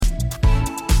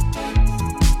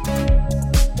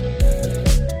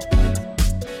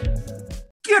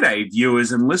G'day,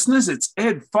 viewers and listeners. It's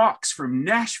Ed Fox from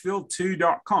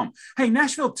Nashville2.com. Hey,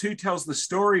 Nashville 2 tells the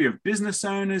story of business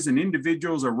owners and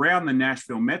individuals around the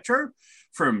Nashville metro,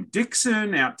 from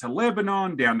Dixon out to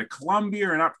Lebanon, down to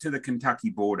Columbia, and up to the Kentucky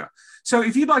border. So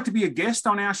if you'd like to be a guest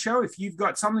on our show, if you've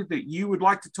got something that you would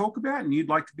like to talk about and you'd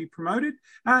like to be promoted,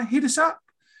 hit us up.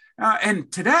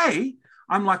 And today,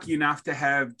 I'm lucky enough to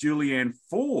have Julianne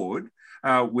Ford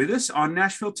with us on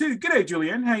Nashville 2. G'day,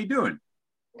 Julianne. How you doing?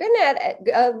 Good night.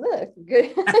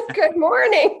 Good. Good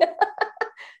morning.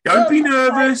 Don't be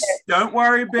nervous. Don't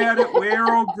worry about it. We're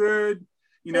all good.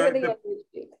 You know,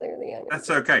 clearly that's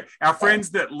okay. Our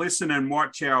friends that listen and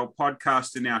watch our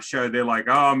podcast and our show, they're like,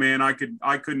 "Oh man,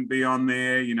 I couldn't be on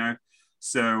there." You know,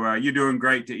 so you're doing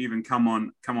great to even come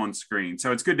on screen.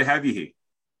 So it's good to have you here.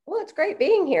 Well, it's great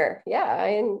being here. Yeah,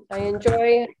 I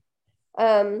enjoy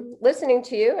listening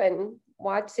to you and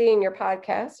seeing your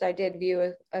podcast. I did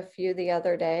view a few the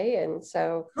other day, and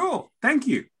so cool. Thank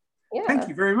you. Yeah. Thank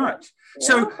you very much.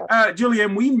 So,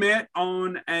 Julianne, we met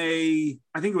on I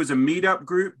think it was a meetup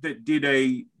group that did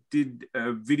a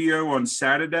video on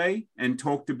Saturday and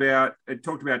talked about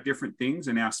different things,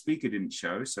 and our speaker didn't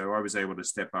show, so I was able to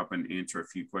step up and answer a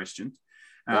few questions.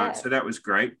 So that was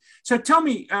great. So tell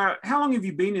me, how long have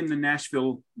you been in the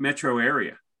Nashville metro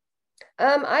area?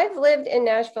 I've lived in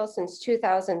Nashville since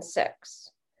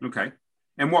 2006. Okay.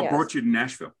 And what brought you to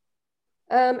Nashville?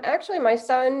 Actually, my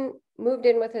son moved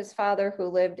in with his father, who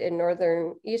lived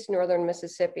in East Northern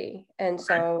Mississippi. And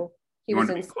so he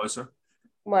wanted to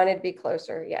be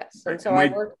closer. Yes. Okay. And so I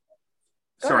worked.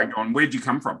 Go on. Where'd you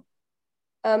come from?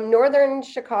 Northern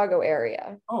Chicago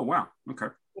area. Oh, wow. Okay.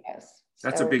 Yes.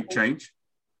 That's a big change.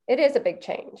 It is a big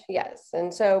change. Yes.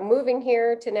 And so moving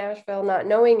here to Nashville, not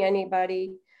knowing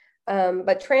anybody,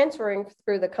 but transferring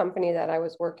through the company that I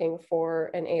was working for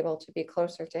and able to be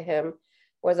closer to him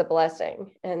was a blessing.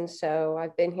 And so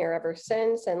I've been here ever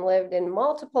since and lived in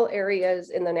multiple areas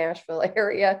in the Nashville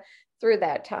area through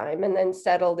that time, and then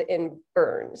settled in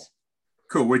Burns.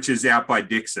 Cool, which is out by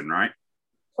Dixon, right?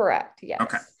 Correct, yes.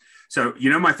 Okay. So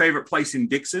you know my favorite place in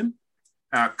Dixon?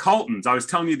 Colton's. I was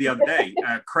telling you the other day,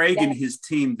 Craig and his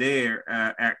team there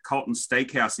at Colton's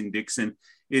Steakhouse in Dixon.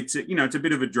 It's a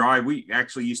bit of a drive. We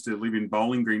actually used to live in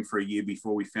Bowling Green for a year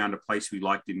before we found a place we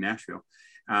liked in Nashville.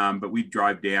 But we'd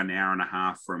drive down an hour and a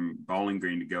half from Bowling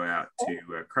Green to go out to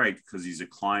Craig, because he's a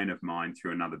client of mine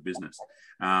through another business.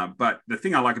 But the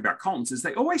thing I like about Colton's is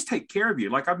they always take care of you.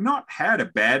 Like, I've not had a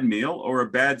bad meal or a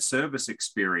bad service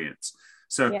experience.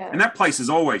 So, and that place is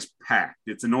always packed.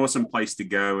 It's an awesome place to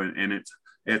go, and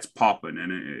it's popping,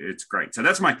 and it's great. So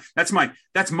that's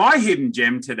my hidden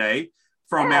gem today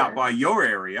from out by your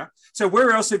area. So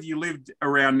where else have you lived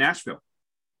around Nashville?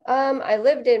 I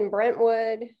lived in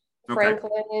Brentwood,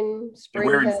 Franklin, Spring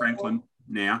We're Hill. in Franklin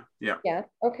now. Yeah. Yeah.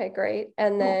 Okay, great.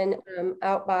 And then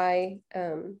out by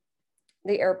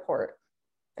the airport.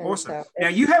 And awesome. Now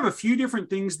you have a few different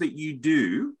things that you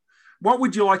do. What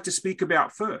would you like to speak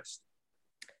about first?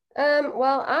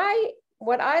 Well,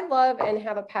 what I love and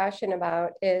have a passion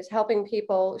about is helping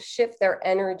people shift their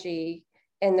energy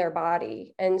in their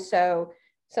body. And so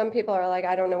some people are like,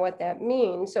 I don't know what that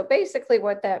means. So basically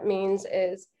what that means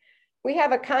is we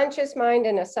have a conscious mind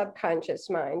and a subconscious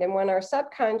mind. And when our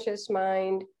subconscious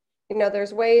mind,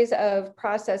 there's ways of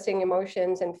processing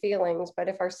emotions and feelings, but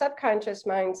if our subconscious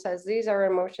mind says these are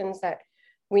emotions that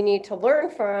we need to learn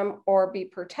from or be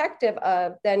protective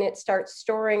of, then it starts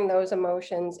storing those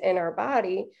emotions in our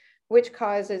body, which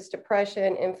causes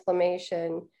depression,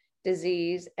 inflammation,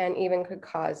 disease, and even could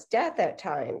cause death at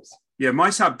times. Yeah,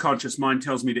 my subconscious mind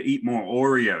tells me to eat more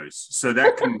Oreos, so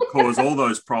that can cause all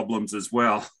those problems as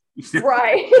well.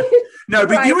 Right. No,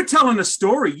 but you were telling a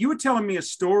story. You were telling me a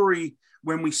story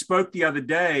when we spoke the other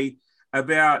day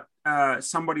about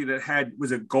somebody that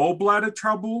was it gallbladder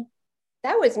trouble?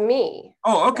 That was me.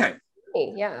 Oh, okay.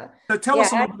 Me, yeah. So tell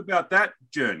us a little bit about that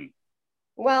journey.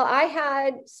 Well, I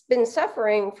had been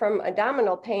suffering from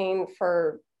abdominal pain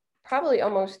for probably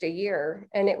almost a year,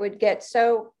 and it would get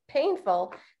so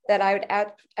painful that I would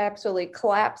absolutely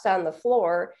collapse on the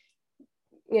floor,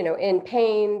 in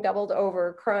pain, doubled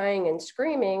over, crying and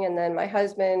screaming. And then my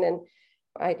husband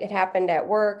it happened at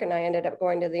work, and I ended up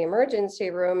going to the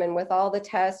emergency room, and with all the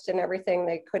tests and everything,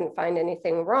 they couldn't find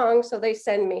anything wrong. So they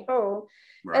send me home.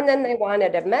 Right. And then they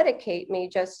wanted to medicate me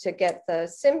just to get the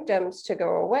symptoms to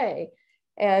go away,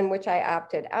 and which I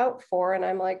opted out for. And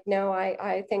I'm like, no,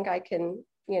 I think I can,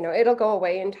 it'll go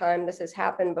away in time. This has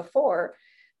happened before.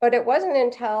 But it wasn't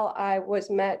until I was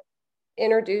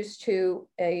introduced to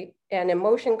an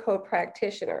emotion code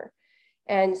practitioner.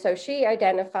 And so she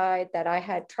identified that I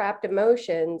had trapped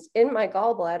emotions in my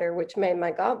gallbladder, which made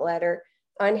my gallbladder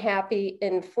unhappy,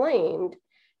 inflamed.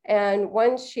 And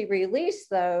once she released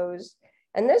those,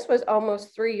 and this was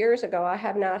almost 3 years ago, I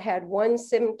have not had one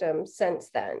symptom since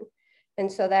then. And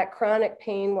so that chronic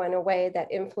pain went away,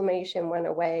 that inflammation went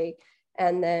away.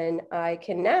 And then I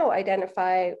can now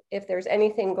identify if there's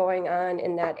anything going on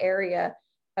in that area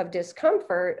of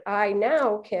discomfort. I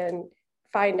now can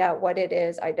find out what it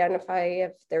is, identify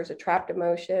if there's a trapped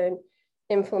emotion,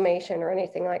 inflammation, or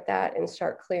anything like that, and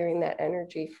start clearing that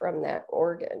energy from that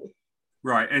organ.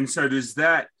 Right. And so does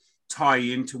that tie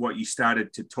into what you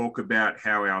started to talk about,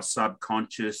 how our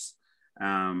subconscious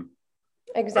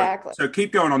exactly. So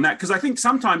keep going on that, because I think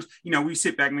sometimes, we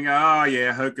sit back and we go, oh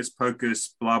yeah, hocus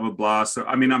pocus, blah blah blah. So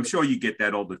I mean, I'm sure you get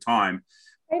that all the time.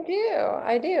 I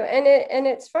do, and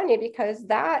it's funny because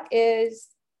that is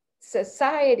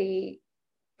society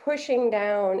pushing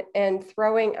down and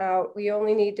throwing out. We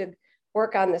only need to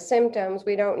work on the symptoms.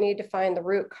 We don't need to find the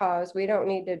root cause. We don't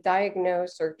need to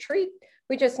diagnose or treat.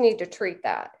 We just need to treat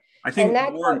that. I think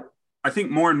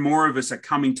more and more of us are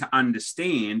coming to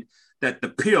understand that the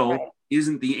pill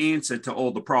isn't the answer to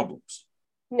all the problems.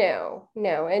 No.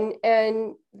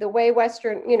 And the way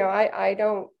Western, I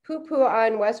don't poo-poo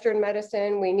on Western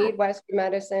medicine. We need Western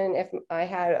medicine. If I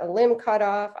had a limb cut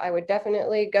off, I would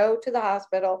definitely go to the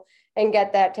hospital and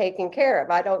get that taken care of.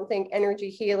 I don't think energy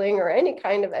healing or any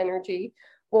kind of energy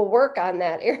will work on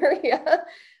that area.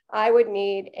 I would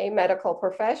need a medical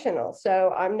professional.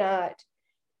 So I'm not,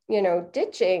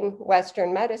 ditching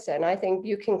Western medicine. I think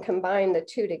you can combine the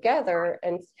two together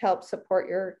and help support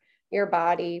your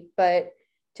body. But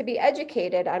to be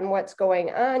educated on what's going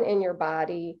on in your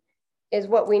body is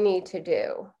what we need to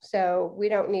do. So we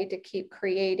don't need to keep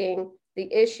creating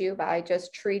the issue by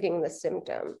just treating the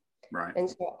symptom. Right. And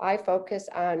so I focus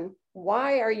on,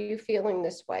 why are you feeling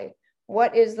this way?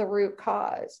 What is the root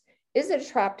cause? Is it a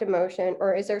trapped emotion,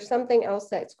 or is there something else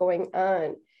that's going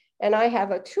on? And I have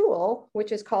a tool,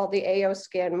 which is called the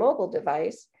AOScan mobile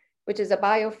device, which is a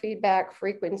biofeedback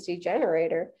frequency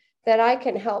generator that I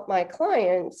can help my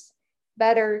clients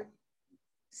better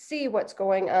see what's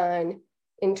going on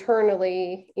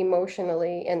internally,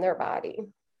 emotionally in their body.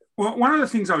 Well, one of the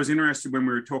things I was interested when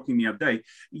we were talking the other day,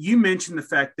 you mentioned the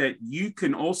fact that you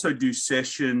can also do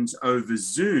sessions over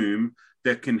Zoom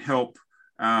that can help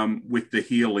with the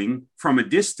healing from a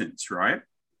distance, right?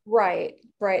 Right.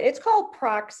 It's called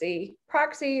proxy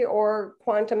or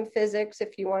quantum physics,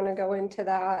 if you want to go into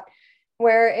that,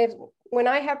 where when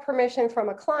I have permission from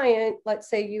a client, let's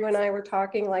say you and I were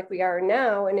talking like we are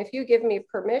now, and if you give me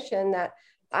permission that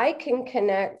I can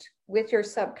connect with your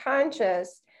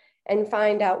subconscious and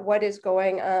find out what is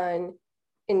going on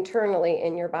internally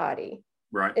in your body.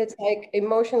 Right. It's like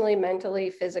emotionally, mentally,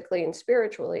 physically, and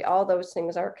spiritually, all those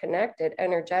things are connected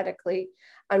energetically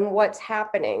on what's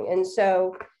happening. And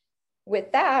so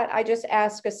with that, I just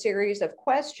ask a series of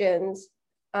questions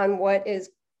on what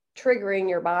is triggering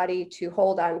your body to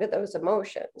hold on to those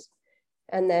emotions.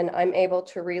 And then I'm able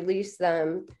to release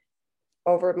them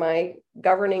over my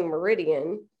governing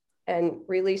meridian and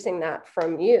releasing that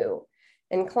from you.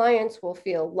 And clients will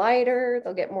feel lighter,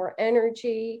 they'll get more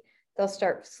energy, they'll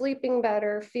start sleeping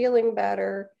better, feeling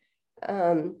better.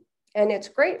 And it's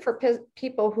great for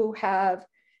people who have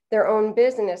their own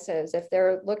businesses. If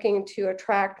they're looking to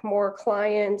attract more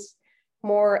clients,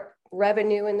 more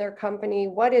revenue in their company,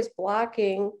 what is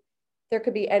blocking? There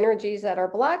could be energies that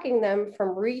are blocking them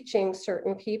from reaching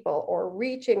certain people or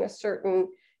reaching a certain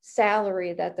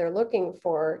salary that they're looking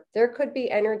for. There could be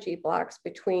energy blocks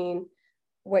between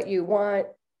what you want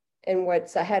and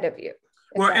what's ahead of you.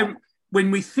 Well, and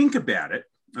when we think about it,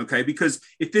 okay, because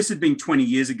if this had been 20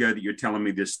 years ago that you're telling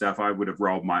me this stuff, I would have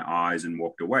rolled my eyes and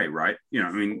walked away, right?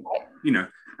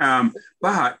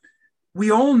 But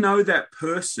we all know that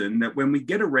person that when we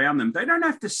get around them, they don't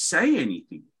have to say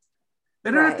anything. They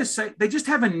don't have to say, they just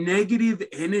have a negative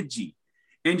energy.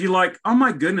 And you're like, oh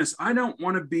my goodness, I don't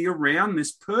want to be around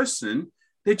this person.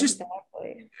 They're just,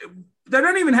 they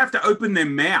don't even have to open their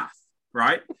mouth,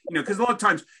 right? Because a lot of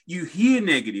times you hear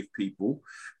negative people,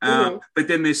 but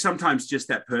then there's sometimes just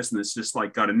that person that's just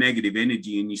like got a negative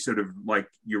energy and you sort of like,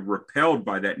 you're repelled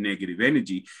by that negative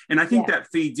energy. And I think that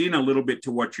feeds in a little bit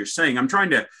to what you're saying. I'm trying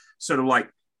to sort of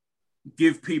like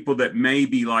give people that may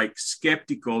be like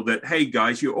skeptical that, hey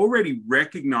guys, you already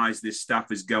recognize this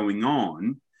stuff is going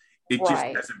on. It just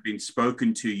hasn't been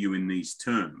spoken to you in these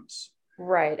terms.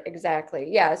 Right, exactly.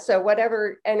 Yeah. So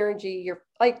whatever energy you're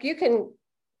like, you can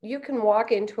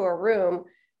walk into a room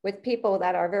with people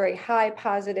that are very high,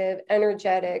 positive,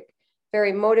 energetic,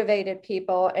 very motivated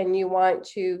people and you want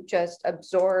to just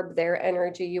absorb their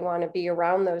energy. You want to be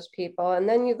around those people. And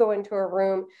then you go into a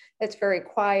room that's very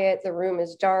quiet. The room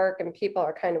is dark and people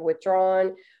are kind of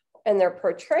withdrawn and they're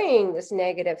portraying this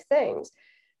negative things.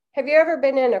 Have you ever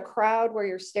been in a crowd where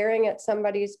you're staring at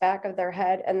somebody's back of their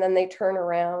head and then they turn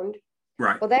around?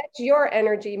 Right. Well, that's your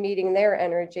energy meeting their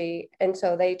energy. And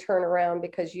so they turn around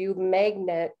because you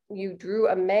drew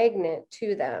a magnet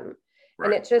to them. Right.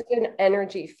 And it's just an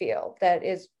energy field that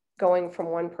is going from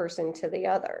one person to the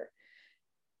other.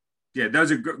 Yeah,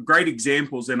 those are great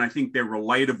examples. And I think they're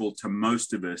relatable to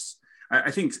most of us. I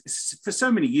think for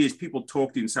so many years, people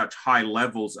talked in such high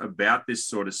levels about this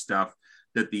sort of stuff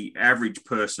that the average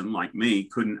person like me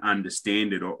couldn't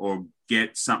understand it or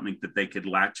get something that they could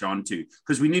latch onto,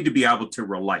 because we need to be able to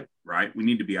relate, right? We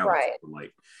need to be able to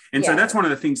relate. And so that's one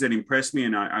of the things that impressed me,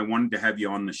 and I wanted to have you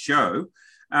on the show.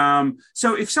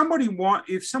 So if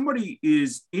somebody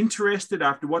is interested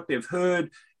after what they've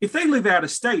heard, if they live out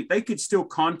of state, they could still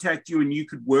contact you and you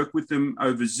could work with them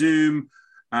over Zoom.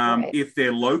 If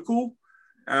they're local,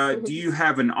 do you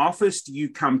have an office? Do you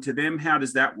come to them? How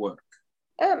does that work?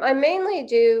 I mainly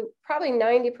do, probably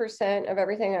 90% of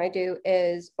everything I do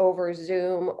is over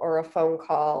Zoom or a phone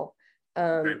call.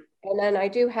 And then I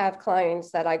do have clients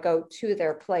that I go to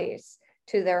their place,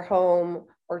 to their home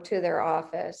or to their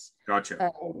office.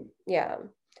 Gotcha. Yeah.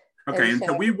 Okay. And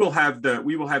so we will have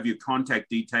your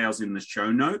contact details in the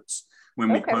show notes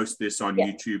when we post this on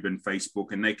YouTube and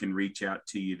Facebook, and they can reach out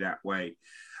to you that way.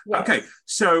 Yes. Okay,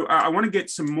 so I want to get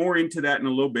some more into that in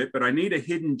a little bit, but I need a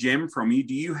hidden gem from you.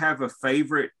 Do you have a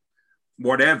favorite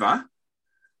whatever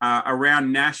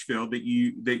around Nashville that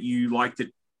you like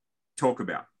to talk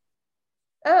about?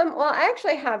 Well, I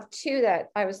actually have two that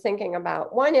I was thinking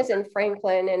about. One is in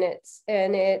Franklin,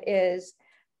 and it is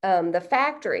the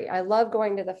Factory. I love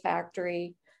going to the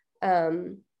Factory,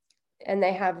 and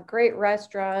they have great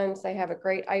restaurants. They have a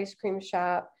great ice cream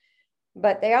shop.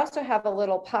 But they also have a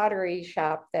little pottery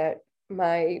shop that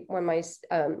when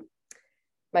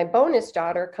my bonus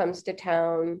daughter comes to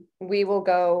town, we will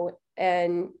go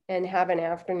and have an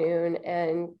afternoon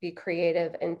and be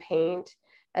creative and paint.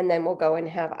 And then we'll go and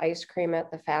have ice cream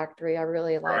at the Factory. I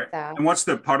really like that. And what's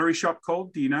the pottery shop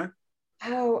called? Do you know?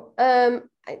 Oh,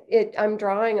 I'm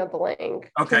drawing a blank.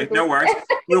 Okay, no worries.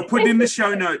 We'll put it in the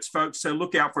show notes, folks. So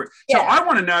look out for it. So I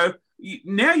want to know,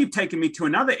 now you've taken me to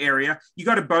another area. You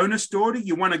got a bonus daughter.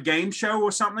 You won a game show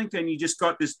or something, and you just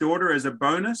got this daughter as a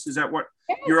bonus. Is that what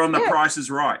you're on? The Price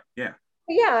is Right? Yeah.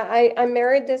 Yeah, I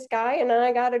married this guy, and then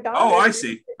I got a daughter. Oh, I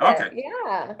see. Okay.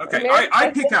 Yeah. Okay.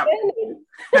 I pick up.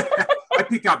 I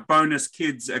pick up bonus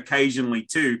kids occasionally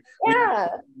too. Yeah.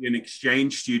 An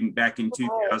exchange student back in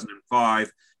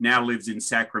 2005. Now lives in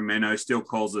Sacramento. Still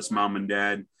calls us mom and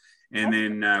dad. And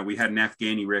then we had an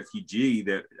Afghani refugee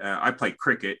that I play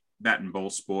cricket, bat and ball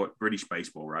sport, British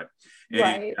baseball, right?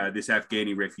 And this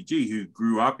Afghani refugee who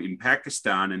grew up in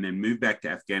Pakistan and then moved back to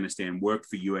Afghanistan, worked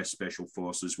for US Special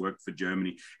Forces, worked for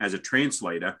Germany as a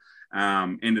translator,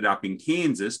 ended up in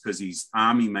Kansas because his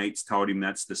army mates told him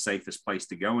that's the safest place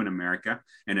to go in America.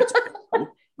 And it's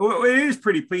peaceful. Well, it is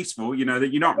pretty peaceful, you know,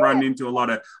 that you're not running into a lot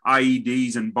of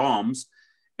IEDs and bombs.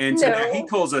 And so now he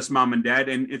calls us mom and dad.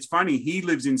 And it's funny, he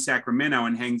lives in Sacramento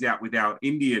and hangs out with our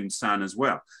Indian son as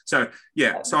well. So,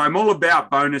 so I'm all about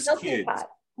bonus kids.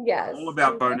 Yes. All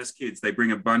about bonus kids. They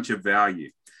bring a bunch of value.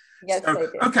 Yes, they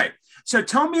do. Okay. So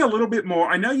tell me a little bit more.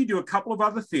 I know you do a couple of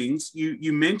other things.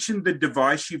 You mentioned the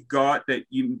device you've got that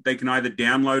they can either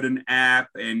download an app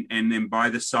and then buy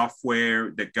the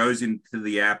software that goes into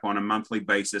the app on a monthly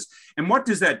basis. And what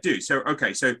does that do? So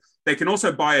they can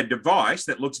also buy a device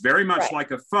that looks very much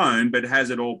like a phone, but has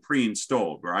it all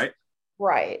pre-installed, right?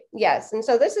 Right. Yes. And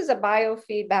so this is a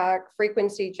biofeedback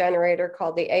frequency generator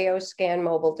called the AOScan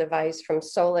mobile device from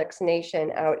Solix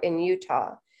Nation out in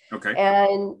Utah. Okay.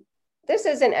 And this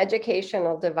is an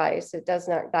educational device. It does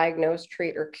not diagnose,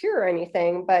 treat, or cure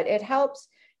anything, but it helps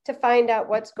to find out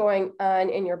what's going on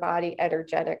in your body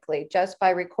energetically just by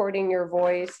recording your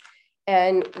voice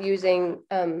and using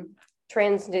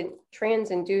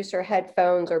transducer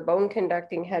headphones or bone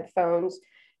conducting headphones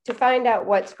to find out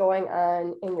what's going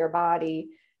on in your body.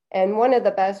 And one of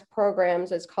the best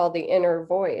programs is called the Inner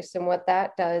Voice. And what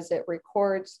that does, it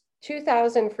records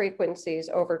 2,000 frequencies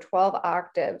over 12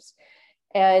 octaves.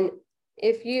 And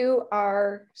if you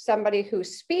are somebody who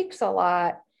speaks a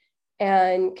lot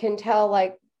and can tell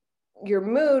like your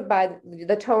mood by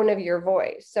the tone of your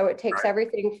voice. So it takes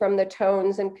everything from the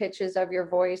tones and pitches of your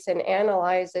voice and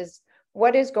analyzes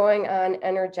what is going on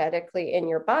energetically in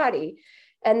your body.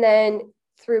 And then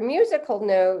through musical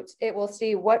notes, it will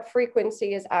see what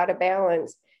frequency is out of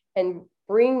balance and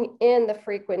bring in the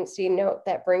frequency note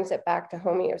that brings it back to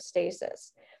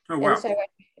homeostasis. Oh, wow. And so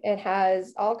it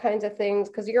has all kinds of things,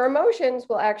 because your emotions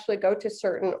will actually go to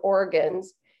certain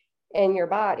organs in your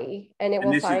body, and it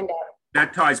will find out.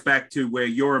 That ties back to where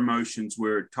your emotions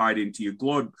were tied into your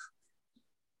gallbladder.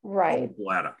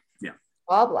 Yeah.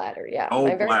 Gallbladder, yeah.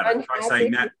 Gallbladder.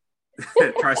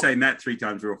 Try saying that 3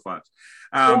 times real fast.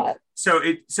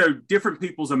 So different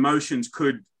people's emotions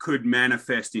could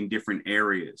manifest in different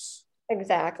areas.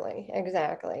 Exactly.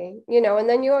 And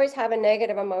then you always have a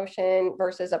negative emotion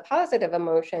versus a positive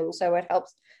emotion. So it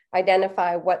helps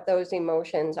identify what those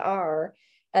emotions are.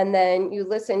 And then you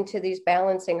listen to these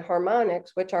balancing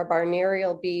harmonics, which are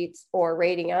binaural beats or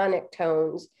radionic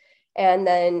tones. And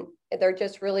then they're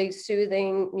just really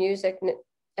soothing music.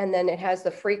 And then it has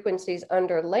the frequencies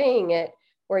underlaying it,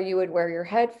 where you would wear your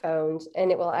headphones, and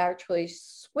it will actually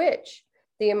switch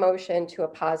the emotion to a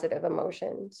positive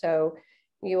emotion. So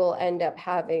you will end up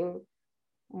having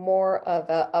more of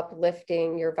a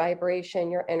uplifting. Your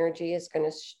vibration, your energy is going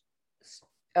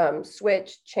to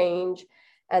switch, change,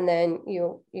 and then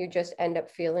you just end up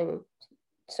feeling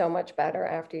so much better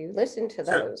after you listen to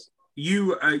those.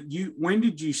 When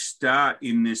did you start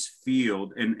in this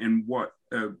field, and what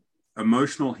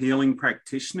emotional healing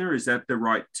practitioner, is that the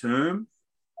right term?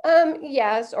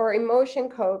 Yes, or emotion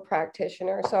code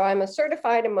practitioner. So I'm a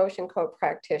certified emotion code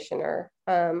practitioner.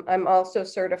 I'm also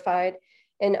certified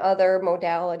in other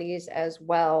modalities as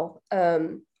well.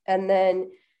 And then,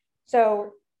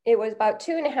 so it was about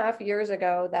 2.5 years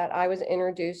ago that I was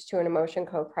introduced to an emotion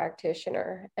code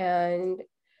practitioner, and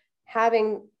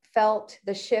having felt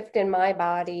the shift in my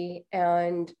body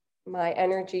and my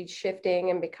energy shifting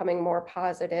and becoming more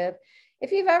positive.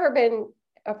 If you've ever been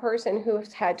a person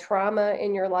who's had trauma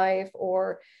in your life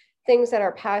or things that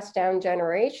are passed down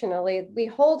generationally, we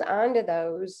hold on to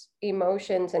those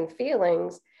emotions and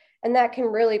feelings, and that can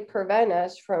really prevent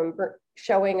us from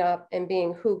showing up and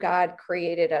being who God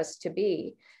created us to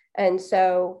be. And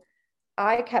so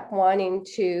I kept wanting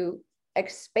to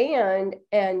expand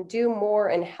and do more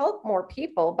and help more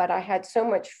people, but I had so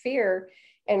much fear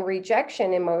and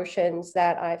rejection emotions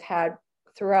that I've had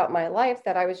throughout my life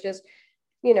that I was just,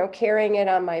 carrying it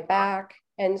on my back.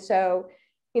 And so,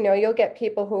 you'll get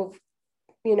people who've,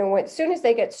 as soon as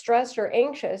they get stressed or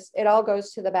anxious, it all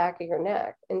goes to the back of your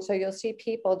neck. And so you'll see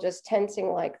people just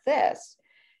tensing like this.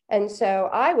 And so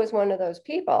I was one of those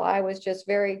people. I was just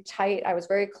very tight. I was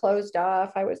very closed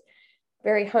off. I was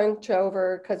very hunched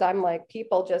over, because I'm like,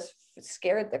 people just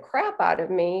scared the crap out of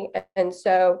me. And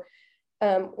so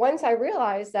once I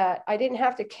realized that I didn't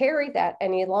have to carry that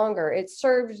any longer, it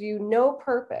serves you no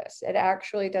purpose. It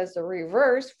actually does the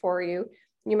reverse for you.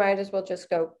 You might as well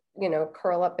just go,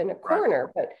 curl up in a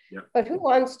corner. Right. But who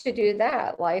wants to do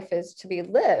that? Life is to be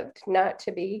lived, not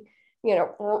to be,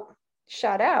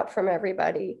 shut out from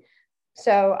everybody.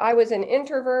 So I was an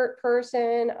introvert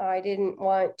person. I didn't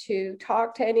want to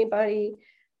talk to anybody.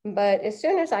 But as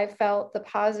soon as I felt the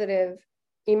positive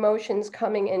emotions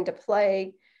coming into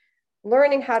play,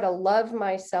 learning how to love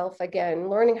myself again,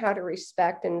 learning how to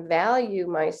respect and value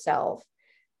myself,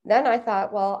 then I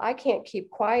thought, well, I can't keep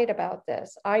quiet about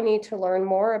this. I need to learn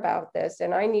more about this,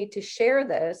 and I need to share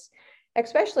this,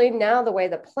 especially now the way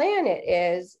the planet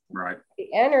is. Right.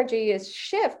 The energy is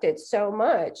shifted so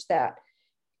much that,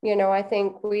 I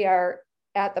think we are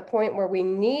at the point where we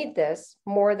need this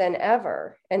more than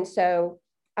ever. And so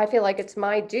I feel like it's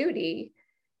my duty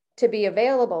to be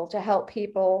available to help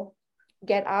people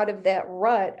get out of that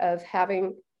rut of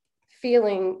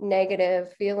feeling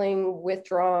negative, feeling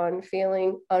withdrawn,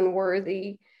 feeling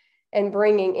unworthy, and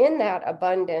bringing in that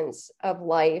abundance of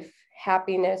life,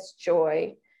 happiness,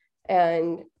 joy.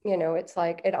 And, it's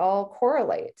like it all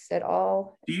correlates.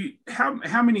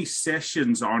 How many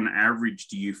sessions on average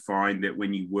do you find that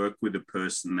when you work with a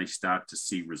person, they start to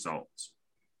see results?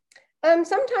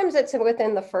 Sometimes it's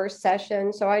within the first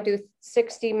session. So I do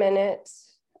 60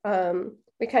 minutes.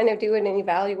 We kind of do an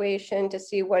evaluation to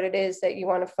see what it is that you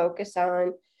want to focus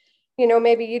on.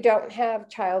 Maybe you don't have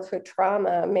childhood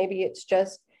trauma. Maybe it's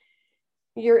just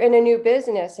you're in a new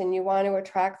business and you want to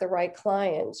attract the right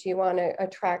clients. You want to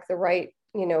attract the right,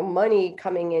 money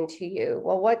coming into you.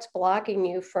 Well, what's blocking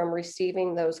you from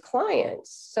receiving those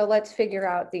clients? So let's figure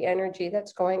out the energy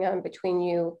that's going on between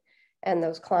you and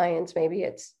those clients. Maybe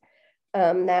it's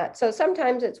that. So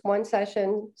sometimes it's one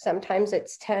session, sometimes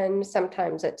it's 10,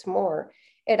 sometimes it's more.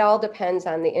 It all depends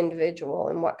on the individual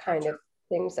and what kind of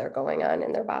things are going on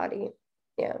in their body.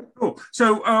 Yeah. Cool.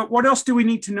 So what else do we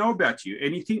need to know about you?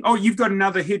 Anything? Oh, you've got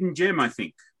another hidden gem, I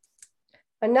think.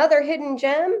 Another hidden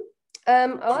gem?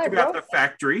 You talked about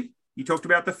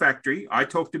the factory. I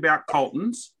talked about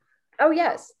Colton's. Oh,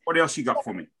 yes. What else you got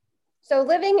for me? So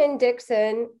living in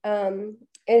Dixon,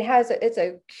 it's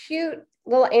a cute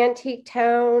little antique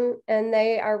town, and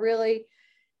they are really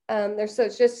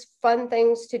it's just fun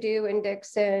things to do in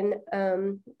Dixon.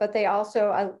 But they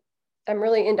also, I'm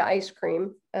really into ice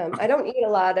cream. I don't eat a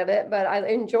lot of it, but I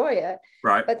enjoy it.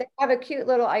 Right. But they have a cute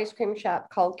little ice cream shop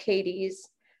called Katie's.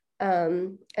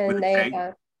 And they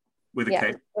have, with a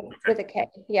K? With a K,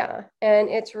 yeah. And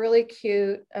it's really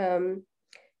cute. And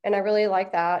I really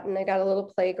like that. And they got a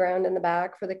little playground in the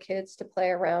back for the kids to play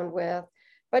around with.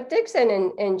 But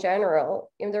Dixon in general,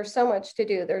 there's so much to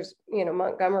do. There's,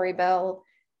 Montgomery Bell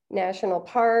National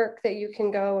Park that you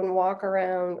can go and walk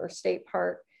around, or State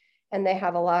Park. And they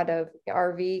have a lot of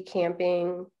RV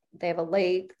camping. They have a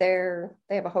lake there.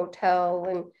 They have a hotel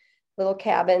and little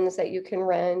cabins that you can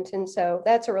rent. And so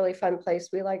that's a really fun place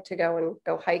we like to go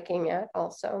hiking at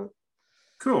also.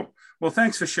 Cool. Well,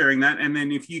 thanks for sharing that. And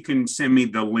then if you can send me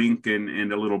the link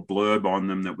and a little blurb on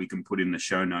them that we can put in the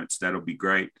show notes, that'll be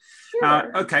great.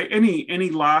 Sure. Okay. Any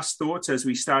last thoughts as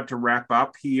we start to wrap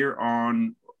up here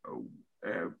on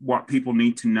what people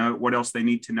need to know, what else they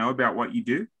need to know about what you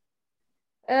do?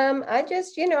 I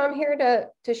just, I'm here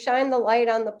to shine the light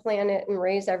on the planet and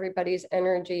raise everybody's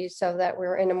energy so that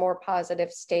we're in a more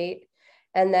positive state,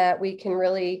 and that we can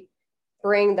really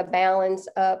bring the balance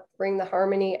up, bring the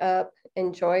harmony up,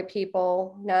 enjoy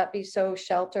people, not be so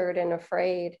sheltered and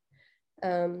afraid.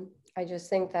 I just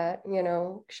think that,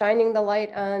 shining the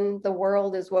light on the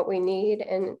world is what we need,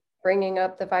 and bringing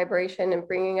up the vibration and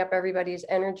bringing up everybody's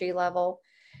energy level.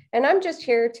 And I'm just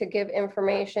here to give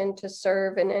information, to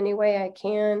serve in any way I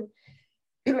can.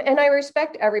 And I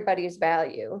respect everybody's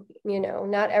value.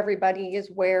 Not everybody is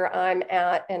where I'm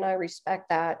at, and I respect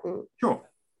that. And sure.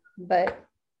 But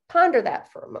ponder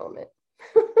that for a moment.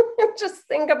 Just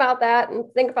think about that, and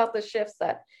think about the shifts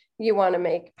that you want to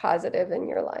make positive in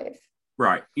your life.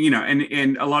 Right.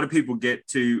 And a lot of people get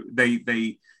to,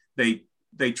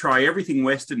 they try everything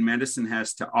Western medicine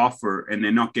has to offer, and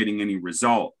they're not getting any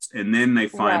results. And then they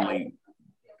finally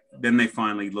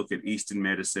look at Eastern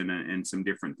medicine and some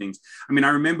different things. I mean, I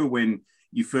remember when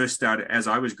you first started, as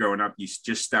I was growing up, you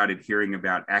just started hearing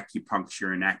about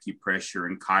acupuncture and acupressure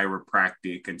and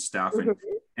chiropractic and stuff. Mm-hmm.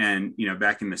 And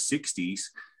back in the 60s,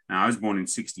 I was born in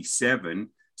 67.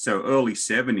 So early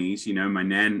 70s, my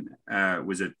nan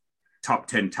was a top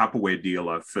 10 Tupperware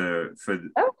dealer for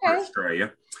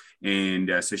Australia.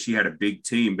 And so she had a big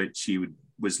team, but she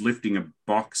was lifting a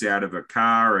box out of her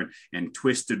car and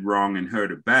twisted wrong and hurt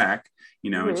her back,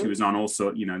 mm-hmm. And she was on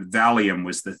also, Valium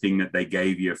was the thing that they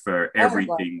gave you for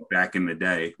everything back in the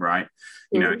day, right?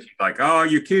 Mm-hmm. She's like, oh,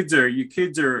 your kids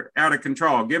are out of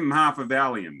control. Give them half a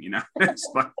Valium, It's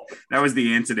like, that was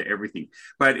the answer to everything.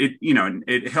 But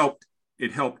it helped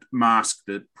mask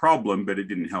the problem, but it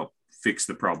didn't help fix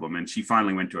the problem. And she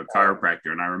finally went to a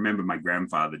chiropractor. And I remember my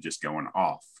grandfather just going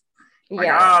off.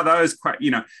 Like, those,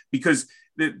 because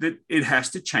it has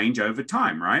to change over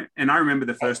time, right? And I remember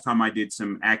the first time I did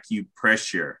some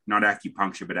acupressure, not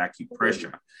acupuncture, but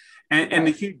acupressure, and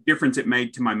the huge difference it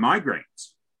made to my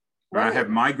migraines. Right? I have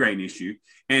migraine issue,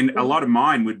 and a lot of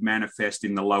mine would manifest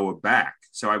in the lower back.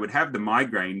 So I would have the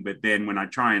migraine, but then when I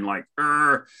try and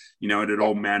it'd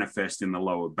all manifest in the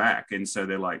lower back. And so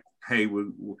they're like, hey,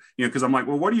 because I'm like,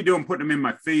 well, what are you doing putting them in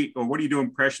my feet? Or what are you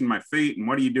doing pressing my feet? And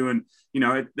what are you doing?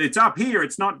 It's up here.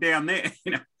 It's not down there,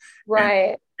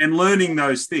 Right. And learning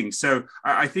those things. So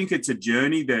I think it's a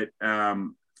journey that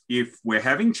if we're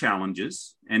having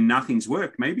challenges and nothing's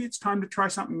worked, maybe it's time to try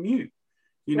something new,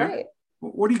 Right.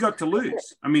 What do you got to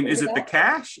lose? I mean, is it the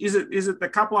cash? Is it the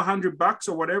couple of $100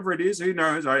 or whatever it is? Who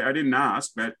knows? I didn't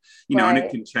ask, but, and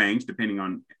it can change depending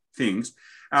on things.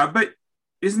 But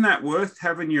isn't that worth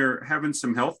having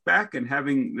some health back and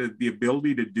having the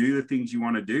ability to do the things you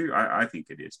want to do? I think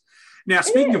it is. Now,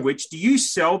 speaking of which, do you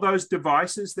sell those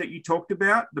devices that you talked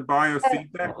about, the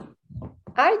biofeedback?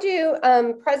 I do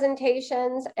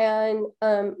presentations, and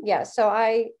so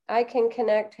I can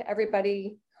connect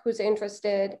everybody who's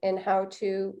interested in how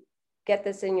to get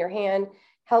this in your hand,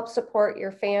 help support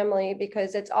your family,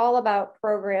 because it's all about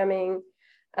programming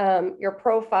your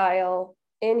profile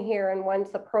in here. And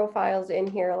once the profile's in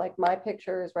here, like my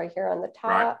picture is right here on the top.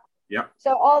 Right. Yeah.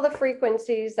 So all the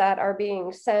frequencies that are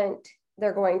being sent,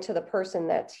 they're going to the person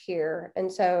that's here.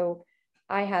 And so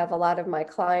I have a lot of my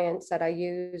clients that I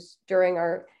use during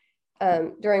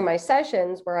my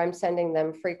sessions, where I'm sending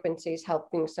them frequencies,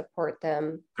 helping support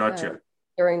them. Gotcha.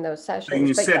 During those sessions. And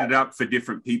you set it up for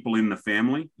different people in the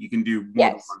family. You can do more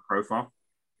than one profile.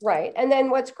 Right. And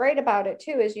then what's great about it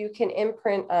too is you can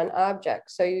imprint on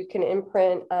objects. So you can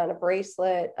imprint on a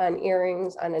bracelet, on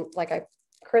earrings,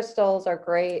 crystals are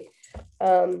great.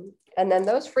 And then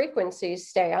those frequencies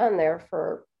stay on there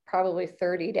for probably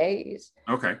 30 days.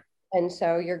 Okay. And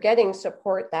so you're getting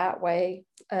support that way.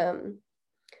 And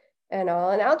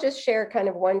I'll just share kind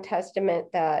of one testament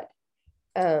that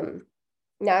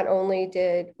not only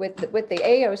did with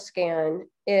the AO scan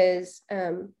is,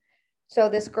 so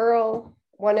this girl,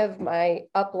 one of my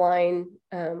upline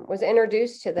was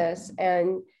introduced to this,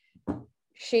 and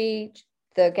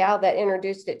the gal that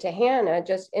introduced it to Hannah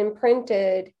just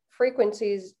imprinted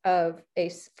frequencies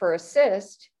for a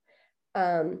cyst,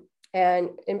 and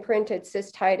imprinted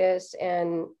cystitis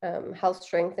and health,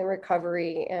 strength, and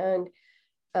recovery, and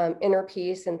inner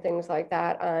peace and things like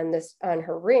that on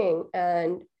her ring.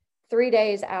 And 3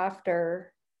 days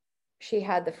after she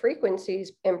had the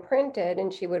frequencies imprinted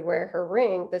and she would wear her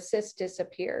ring, the cyst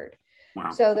disappeared.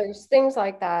 Wow. So there's things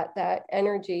like that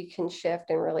energy can shift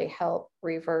and really help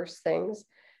reverse things.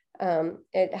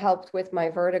 It helped with my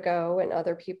vertigo and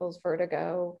other people's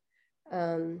vertigo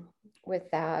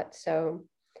with that. So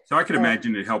I can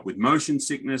imagine it helped with motion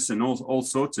sickness and all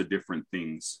sorts of different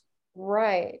things.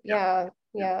 Right. Yeah.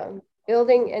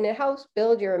 Building, and it helps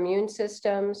build your immune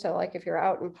system. So like if you're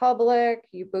out in public,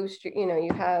 you boost,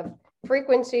 you have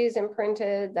frequencies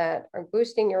imprinted that are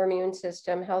boosting your immune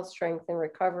system, health, strength, and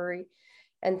recovery,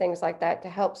 and things like that to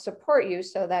help support you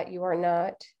so that you are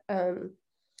not,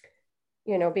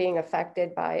 being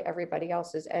affected by everybody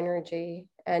else's energy.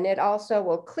 And it also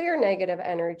will clear negative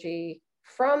energy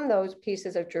from those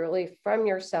pieces of jewelry from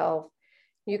yourself.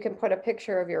 You can put a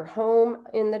picture of your home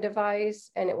in the device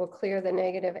and it will clear the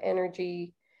negative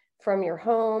energy from your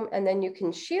home. And then you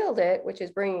can shield it, which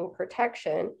is bringing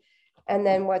protection. And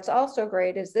then what's also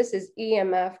great is this is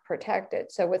EMF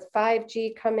protected. So with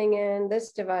 5G coming in,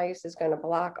 this device is going to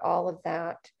block all of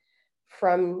that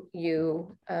from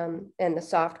you and the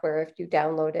software if you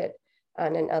download it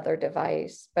on another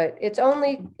device. But it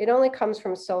only comes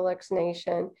from Solix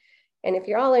Nation. And if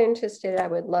you're all interested, I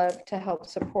would love to help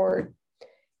support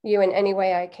you in any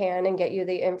way I can and get you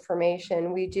the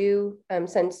information. We do,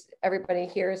 since everybody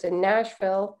here is in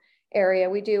Nashville area,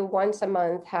 we do once a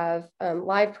month have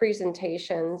live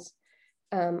presentations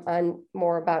on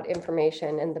more about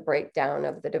information and the breakdown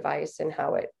of the device and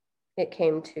how it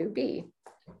came to be.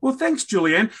 Well, thanks,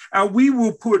 Julianne. We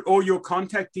will put all your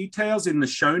contact details in the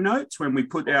show notes when we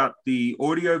put out the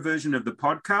audio version of the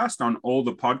podcast on all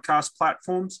the podcast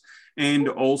platforms, and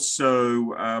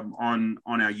also on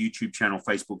our YouTube channel,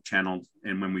 Facebook channel,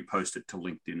 and when we post it to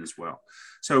LinkedIn as well.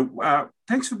 So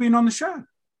thanks for being on the show.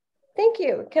 Thank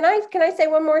you. Can I say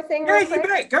one more thing? Yeah, you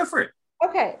bet. Go for it.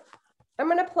 Okay. I'm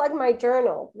going to plug my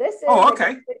journal. This is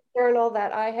a journal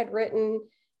that I had written.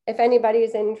 If anybody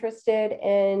is interested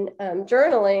in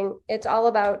journaling, it's all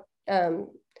about,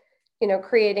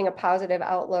 creating a positive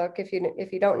outlook. If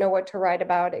you don't know what to write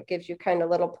about, it gives you kind of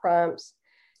little prompts.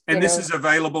 And this is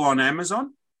available on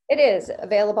Amazon? It is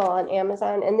available on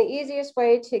Amazon. And the easiest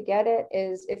way to get it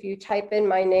is if you type in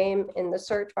my name in the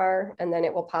search bar, and then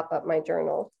it will pop up my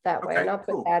journal that way. And I'll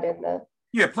put that in the...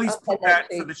 Yeah, please put that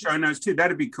for the show notes too.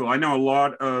 That'd be cool. I know a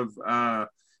lot of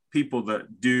people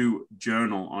that do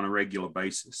journal on a regular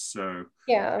basis. So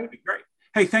yeah, that'd be great.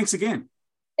 Hey, thanks again.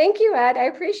 Thank you, Ed. I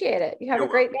appreciate it. You have a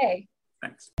great day.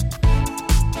 Thanks.